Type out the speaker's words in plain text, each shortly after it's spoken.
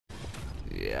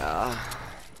Yeah.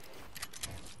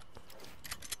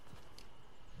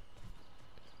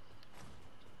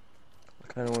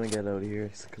 I kind of want to get out of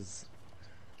here because.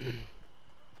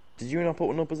 Did you not put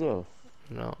one up as well?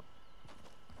 No.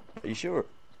 Are you sure?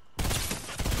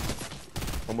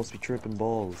 I must be tripping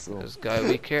balls. So. There's a guy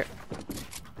weak here.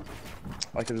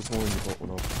 I could have sworn you put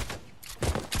one up.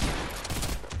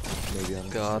 Maybe I'm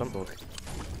Got him. Fuck.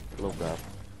 Love that.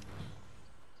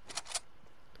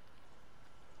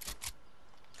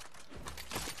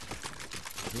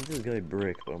 I think this guy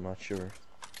brick, but I'm not sure.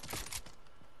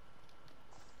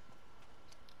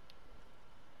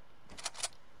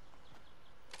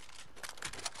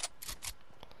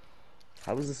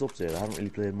 How is this update? I haven't really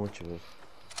played much of it.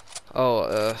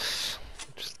 Oh,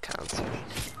 just cancel.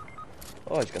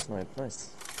 Oh, I just got sniped.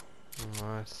 Nice.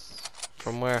 Nice.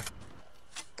 From where?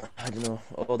 I don't know.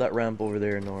 Oh, that ramp over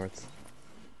there north.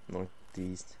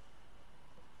 Northeast.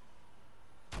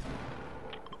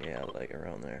 Yeah, like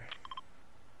around there.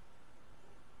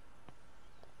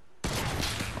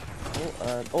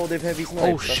 Oh, oh, they've heavy snipes.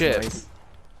 Oh, That's shit. Nice.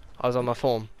 I was on my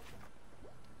phone.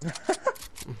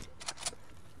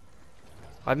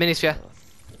 I have minis for you.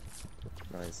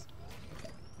 Nice.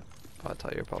 Oh, I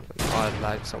thought you were popping. Oh, I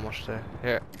lagged so much there.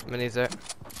 Here, minis there.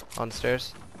 On the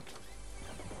stairs.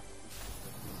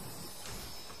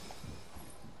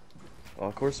 Oh,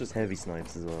 of course there's heavy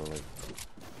snipes as well. Like,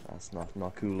 that's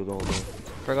not cool at all. Though.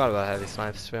 Forgot about heavy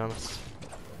snipes, to be honest.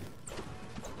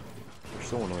 They're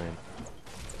so annoying.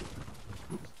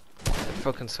 They're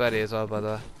fucking sweaty as well, by the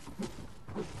way.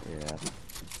 Yeah.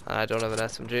 And I don't have an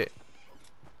SMG.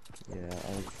 Yeah.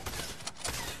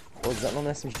 Oh, is that an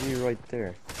SMG right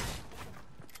there?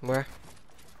 Where?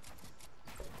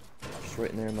 Just right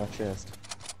in there in that chest.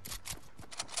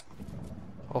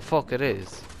 Oh fuck, it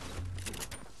is.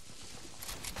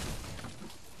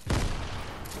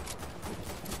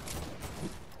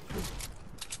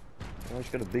 Oh, he's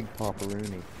got a big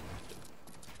popperoonie.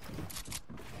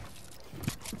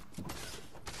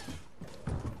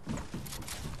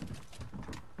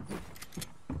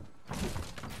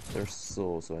 They're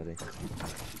so sweaty.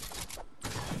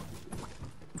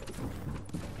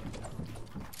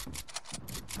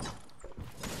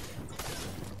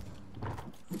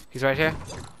 He's right here.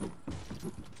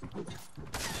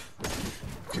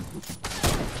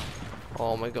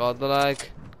 Oh my god, the lag.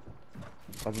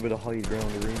 I have a bit of high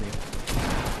ground arena.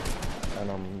 And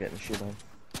I'm getting shit on.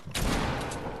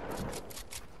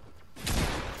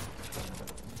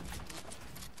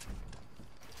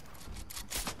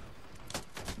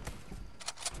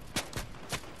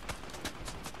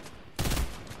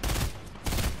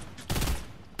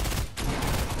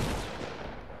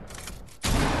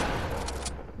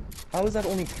 How is that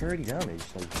only 30 damage?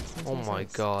 Like, Oh my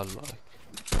god, like.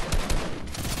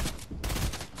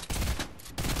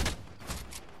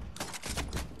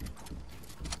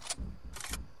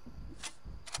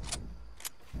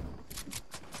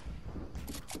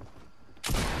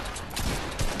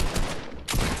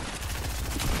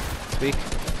 Weak.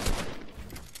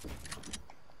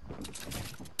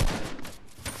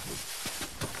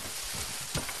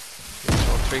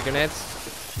 Throw 3 grenades.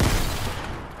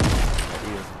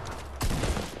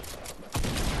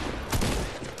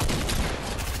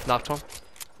 Knocked one.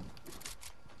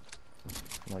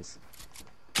 Nice.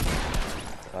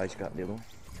 I just got the other one.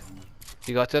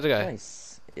 You got the other guy?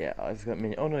 Nice. Yeah, I've got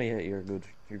mini. Oh no, yeah, you're good.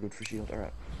 You're good for shield.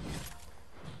 Alright.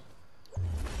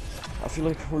 I feel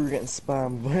like we were getting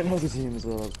spammed by another team as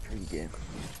well. That was pretty game.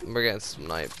 We're getting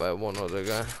sniped by one other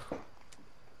guy.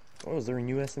 Oh, is there a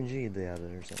new SMG they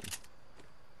added or something?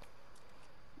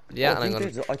 Yeah, oh,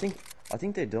 and I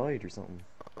think they died or something.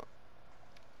 Cause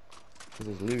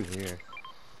there's loot here.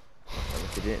 And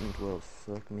if they didn't, well,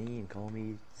 fuck me and call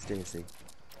me Stacy.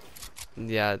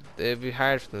 yeah, it'd be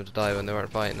hard for them to die when they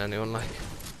weren't fighting anyone. Like,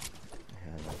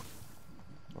 Yeah, I know.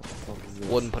 What the fuck is this?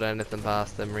 wouldn't put anything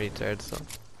past them retards. So.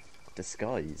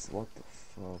 Disguise? What the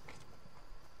fuck?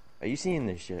 Are you seeing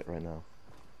this shit right now?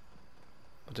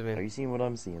 What do you Are mean? you seeing what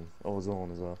I'm seeing? Oh,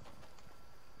 zone as well.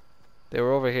 They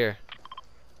were over here.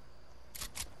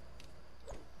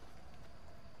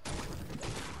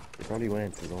 They probably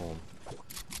went to zone.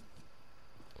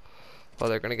 Oh,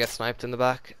 they're gonna get sniped in the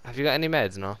back. Have you got any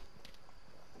meds? No.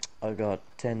 I got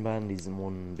 10 bandies and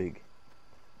one big.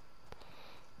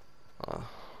 Oh.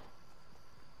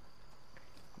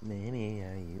 Many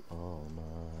are you all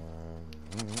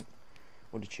mine?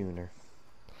 What a tuner.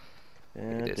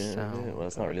 It is sound Well,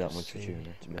 it's not really that much of a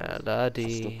tuner, to be honest.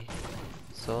 Melody,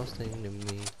 so sing to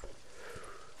me.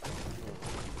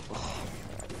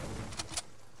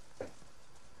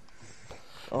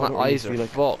 Oh, I My don't really eyes are feel like...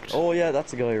 fucked. Oh yeah,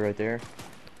 that's a guy right there.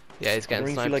 Yeah, he's I getting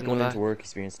don't really feel sniped like in the going back. into work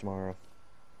experience tomorrow.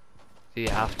 Do you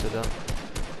have to though?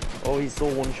 Oh, he's so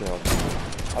one shot.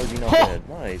 How is he not Huh! dead?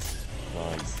 Nice.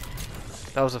 Nice.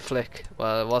 That was a flick.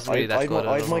 Well, it wasn't really that I good.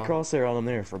 I had don't my know. crosshair on him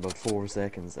there for about 4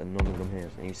 seconds and none of them hit.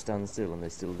 And he stands still and they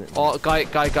still didn't. Oh, guy.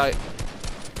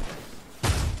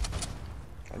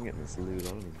 I'm getting this loot, I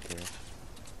don't even care.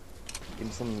 Give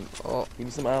me some, Oh, give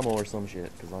me some ammo or some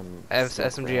shit, because I'm stuck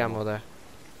for SMG ammo there.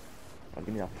 Oh,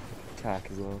 give me that tack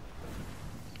as well.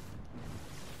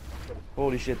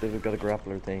 Holy shit, they've got a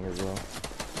grappler thing as well.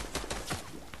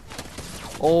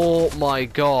 Oh my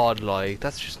god, like,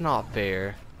 that's just not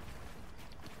fair.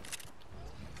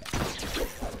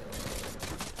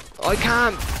 I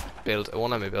can't build. It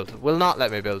won't let me build. It will not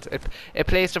let me build. It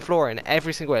placed the floor in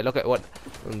every single way. Look at one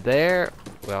there.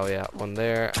 Well, yeah, one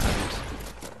there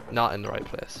and not in the right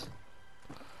place.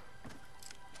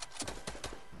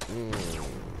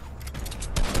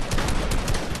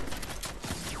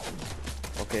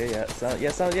 Okay, yeah, sound,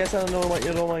 you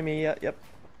don't mind me, yeah, yep.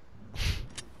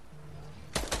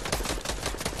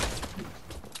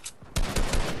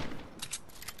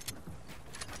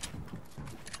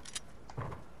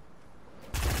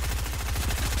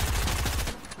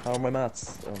 How are my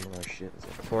mats? Oh no, shit.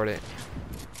 40.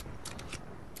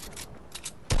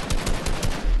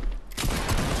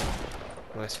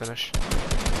 Nice finish.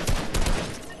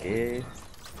 Okay.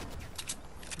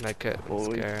 Make it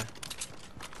Boy. scare.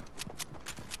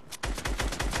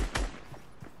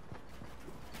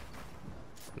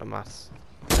 No mats.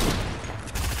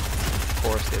 Of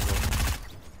course they will.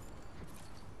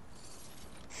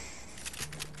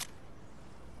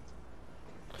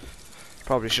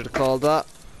 Probably should have called that.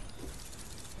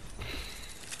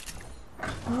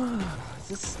 Is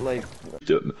this like...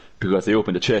 Because they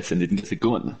opened the chest and didn't get the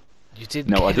gun. You didn't.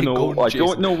 No, I get don't a know. gun, I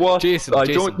don't know what. Jason, I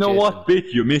don't know what bit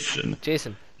you're missing.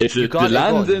 Jason, Is you it got the a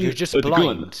gun. landing You're just or the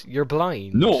gun? blind. You're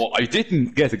blind. No, I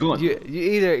didn't get a gun. You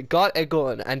either got a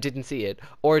gun and didn't see it,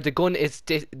 or the gun is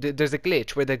there's a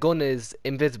glitch where the gun is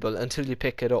invisible until you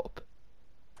pick it up.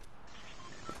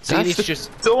 So That's you need the to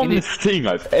just dumbest thing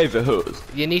I've ever heard.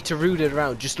 you need to root it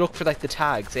around. Just look for like the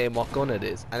tag saying what gun it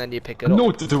is, and then you pick it No,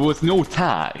 up. there was no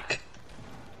tag.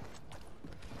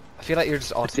 I feel like you're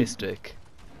just autistic.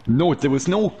 No, there was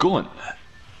no gun.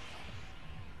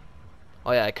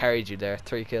 Oh yeah, I carried you there.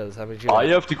 3 kills. How many did you I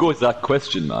have? have to go to that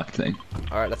question mark thing.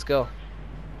 Alright, let's go.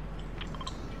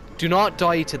 Do not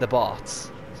die to the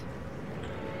bots.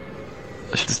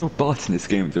 There's no bots in this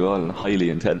game. They're all highly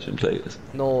intelligent players.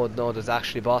 No, there's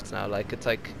actually bots now. Like, it's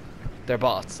like, they're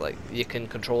bots. Like, you can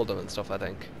control them and stuff, I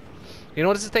think. You know,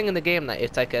 there's a thing in the game that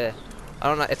it's like a, I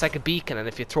don't know, it's like a beacon, and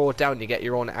if you throw it down, you get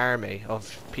your own army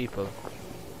of people.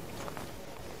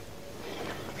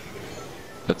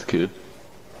 That's cool.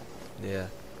 Yeah.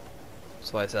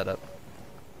 That's why I said it.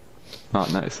 Oh,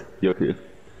 nice. You're cool.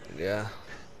 Yeah.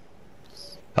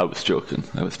 I was joking.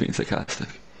 I was being sarcastic.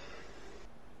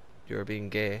 You were being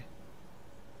gay.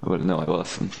 Well, no, I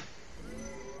wasn't.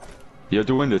 You're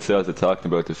the one that started talking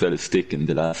about the fella stick in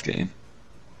the last game.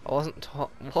 I wasn't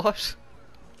what?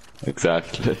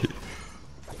 Exactly.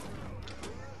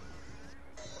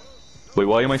 Wait,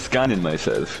 why am I scanning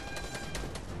myself?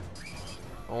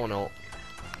 Oh no.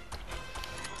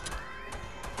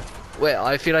 Wait,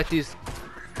 I feel like these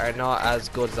are not as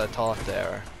good as I thought they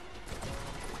were.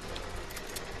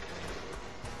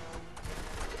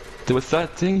 There was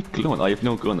that thing glowing. I have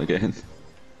no gun again.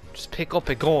 Just pick up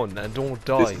a gun and don't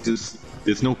die.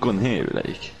 There's no gun here,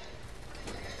 like.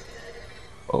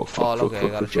 Oh fuck, Oh, look, I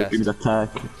got a chest. give me that tag.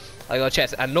 I got a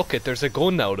chest, and look it, there's a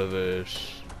gun out of it.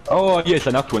 Oh yes,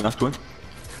 I knocked one.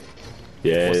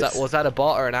 Yes. Was that a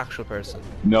bot or an actual person?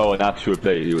 No, an actual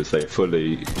player. He was like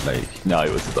fully, like, no,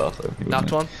 he was a bot.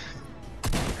 Knocked one?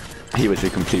 He was a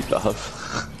complete bot.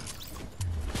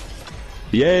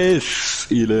 Yes,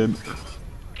 Elam.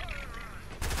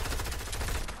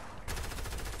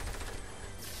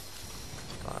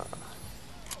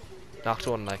 Knocked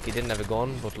one, like, he didn't have a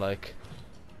gun, but like...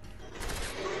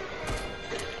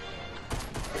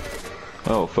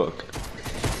 Oh fuck.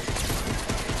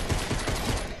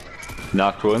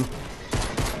 Knocked one.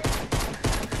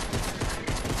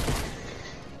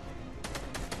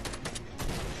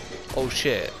 Oh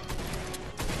shit.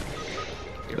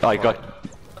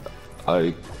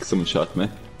 Someone shot me.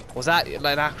 Was that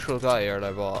like an actual guy or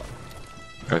a bot?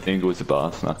 I think it was a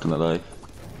boss, not gonna lie.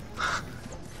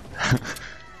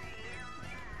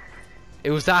 It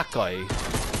was that guy.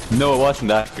 No, it wasn't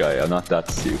that guy. I'm not that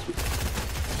stupid.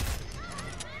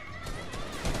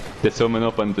 There's someone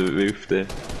up on the roof there.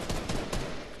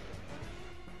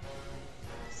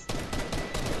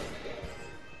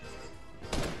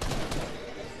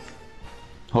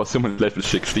 Oh, someone's level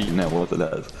 16 now, what the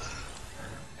hell?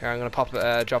 Here, I'm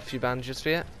gonna drop a few bandages for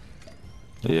you.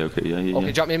 Yeah, okay, yeah.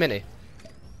 Okay, drop me a mini.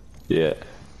 Yeah.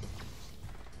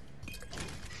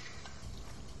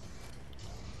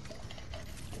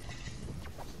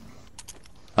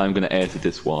 I'm gonna edit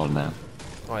this wall now.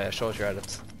 Oh yeah, show us your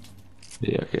edits.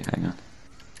 Yeah, okay, hang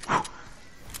on.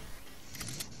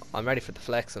 I'm ready for the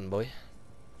flexing, boy.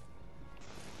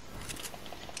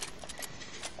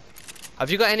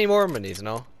 Have you got any more minis,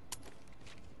 no?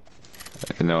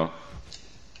 No.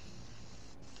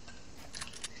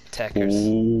 Techers.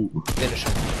 Ooh. Finish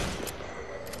him.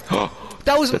 Oh,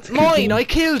 That was that's mine! good. I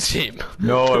killed him!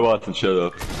 No, I wasn't, shut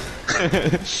up.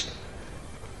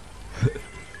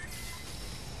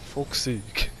 Fuck's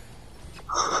sake.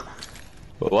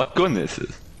 What gun this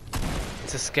is?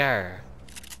 It's a scar.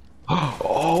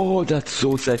 Oh, that's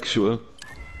so sexual.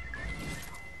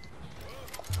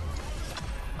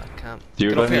 I can't. Do you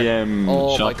Get up have any here.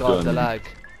 Oh my god, shotgun? the lag.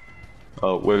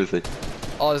 Oh, where is it?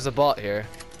 Oh, there's a bot here.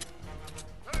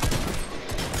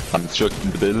 I'm stuck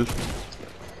in the build.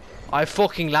 I'm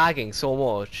fucking lagging so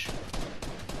much.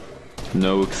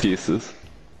 No excuses.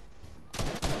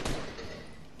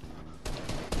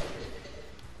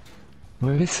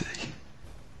 Where is he?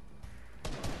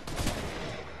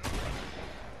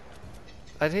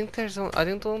 I think there's don't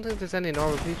think there's any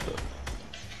normal people.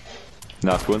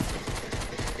 Knocked one.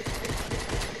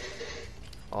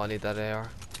 Oh, I need that AR.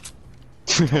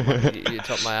 You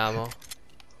took my ammo.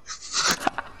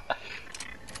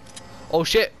 Oh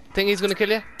shit! Think he's gonna kill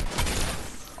you?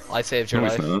 I saved your No,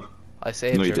 he's life. not. I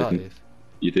saved No, you your didn't. life.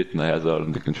 You didn't, I had it all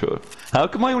under control. How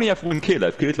come I only have one kill?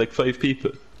 I've killed like 5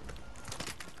 people.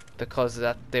 Because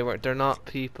they're not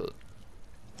people.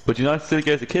 But you not still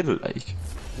get a kill, like?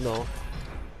 No.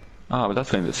 Ah, well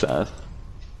that's kind of sad.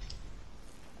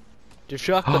 Your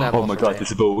shotgun ammo. Oh my for god, me.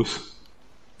 this is both.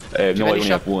 No, I any only shot-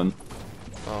 have one.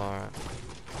 Oh, alright.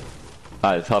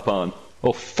 Let's hop on.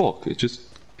 Oh fuck, it just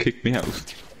kicked me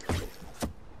out.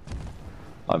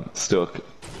 I'm stuck.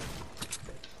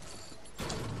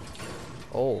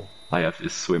 Oh. I have to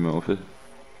swim over.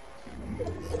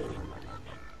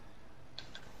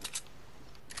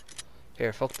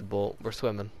 Here, fuck the boat. We're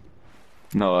swimming.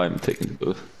 No, I'm taking the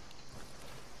boat.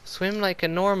 Swim like a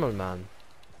normal man.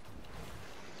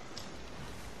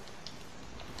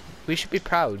 We should be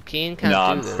proud. Keen can't Nah,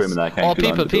 do I'm this. swimming, I can't Oh, get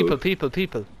on people, the boat.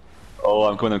 people. Oh,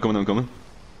 I'm coming.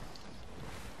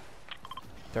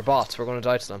 They're bots. We're gonna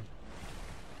die to them.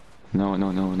 No.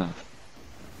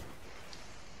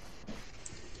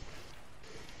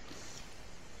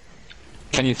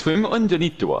 Can you swim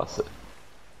underneath the water?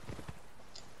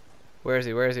 Where is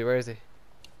he?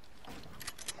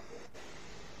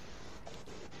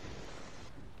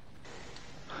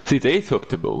 See, they took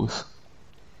the boat.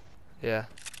 Yeah.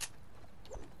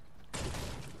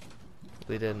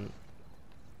 We didn't.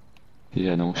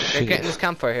 Yeah, no Here, shit. get in this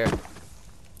campfire here.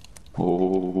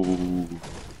 Oh.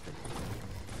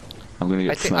 I'm gonna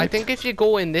get I sniped. think if you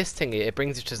go in this thingy, it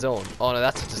brings you to zone. Oh no,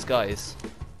 that's a disguise.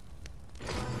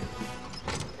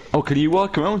 Oh, can you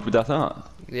walk around with that on?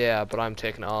 Yeah, but I'm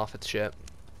taking it off. It's shit.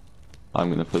 I'm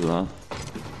gonna put it on.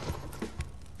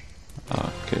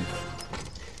 Okay.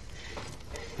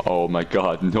 Oh my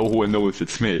god, no one knows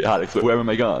it's me. Alex, where am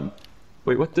I gone?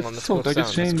 Wait, what the Come on, let's go fuck? I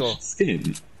just down, let's go. changed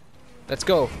skin. Let's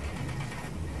go.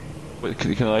 Wait,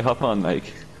 can I hop on,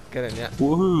 like? Get in, yeah.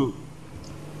 Woohoo!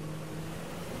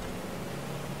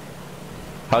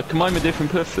 How come I'm a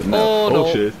different person now? Oh,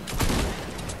 no. Shit.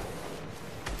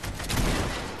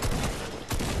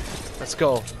 Let's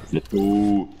go. Let's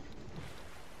go.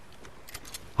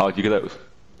 How'd you get out?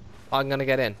 I'm gonna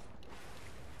get in.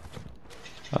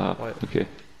 Wait. Okay.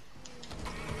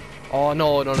 Oh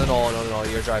no, you're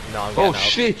driving. No, I'm getting Oh out.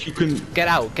 shit, you can... Get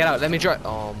out, let me drive.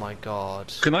 Oh my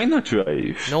god. Can I not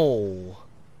drive? No.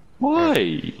 Why?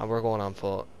 And we're going on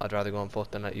foot. I'd rather go on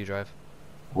foot than let you drive.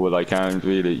 Well, I can't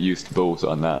really use the boat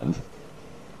on land.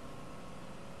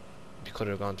 You could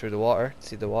have gone through the water.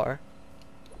 See the water?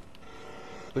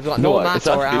 We've got No, no it's mats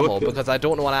or actually ammo okay. because I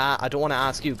don't want to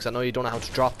ask you because I know you don't know how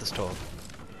to drop the stuff.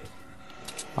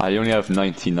 I only have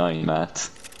 99 mats.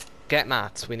 Get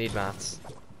mats. We need mats.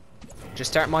 Just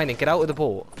start mining. Get out of the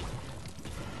boat.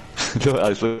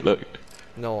 Look.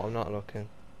 No, I'm not looking.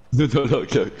 No, look.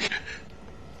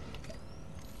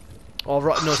 Oh,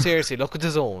 right, no, seriously, look at the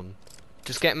zone.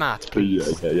 Just get mats,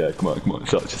 please. Yeah, come on.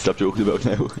 Stop joking about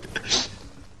now.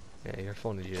 Yeah, you're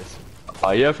funny, yes.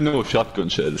 I have no shotgun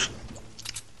shells.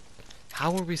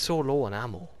 How are we so low on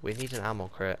ammo? We need an ammo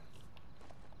crate.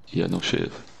 Yeah, no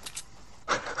shit.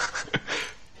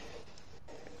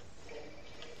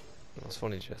 That's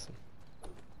funny, Jason.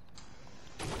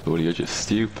 Well, you're just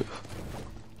stupid.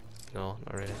 No,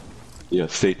 not really. Yeah,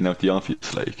 stating out the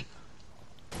obvious, like.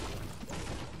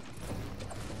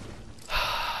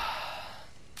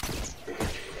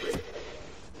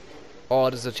 Oh,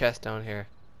 there's a chest down here.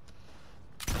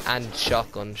 And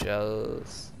shotgun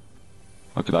shells.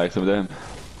 I could like some of them.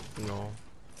 No.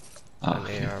 Ah,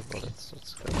 And AR bullets.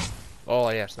 That's good. Oh,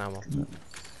 yes, ammo.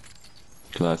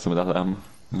 could I have some of that ammo?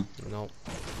 No.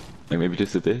 Like maybe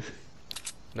just a bit?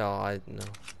 No.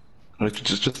 Like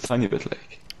just a tiny bit,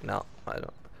 like. No, I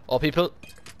don't. Oh, people.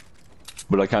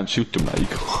 But I can't shoot them,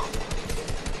 like.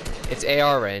 It's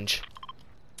AR range.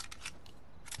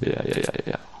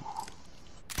 Yeah.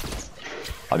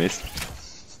 I missed.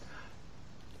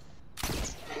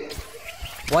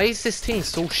 Why is this thing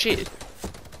so shit?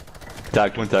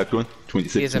 Tagged one.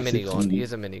 26. He has a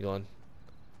 26. minigun.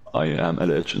 I am a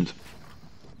legend.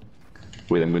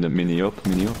 Wait, I'm gonna mini up.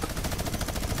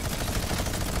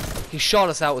 He shot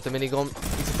us out with a minigun.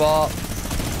 He's a bot.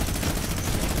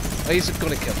 Oh, he's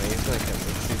gonna kill me.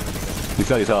 He's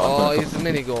got his arm. Oh, he's a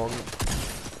minigun.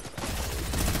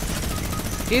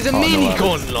 He's a Oh, no,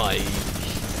 minigun, like.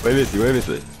 Where is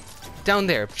he? Down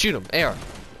there. Shoot him. AR.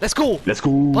 Let's go.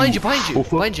 Behind you. Oh, fuck.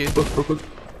 Behind you. Fuck.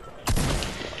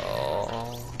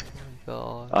 Oh my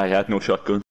god. I had no shotgun.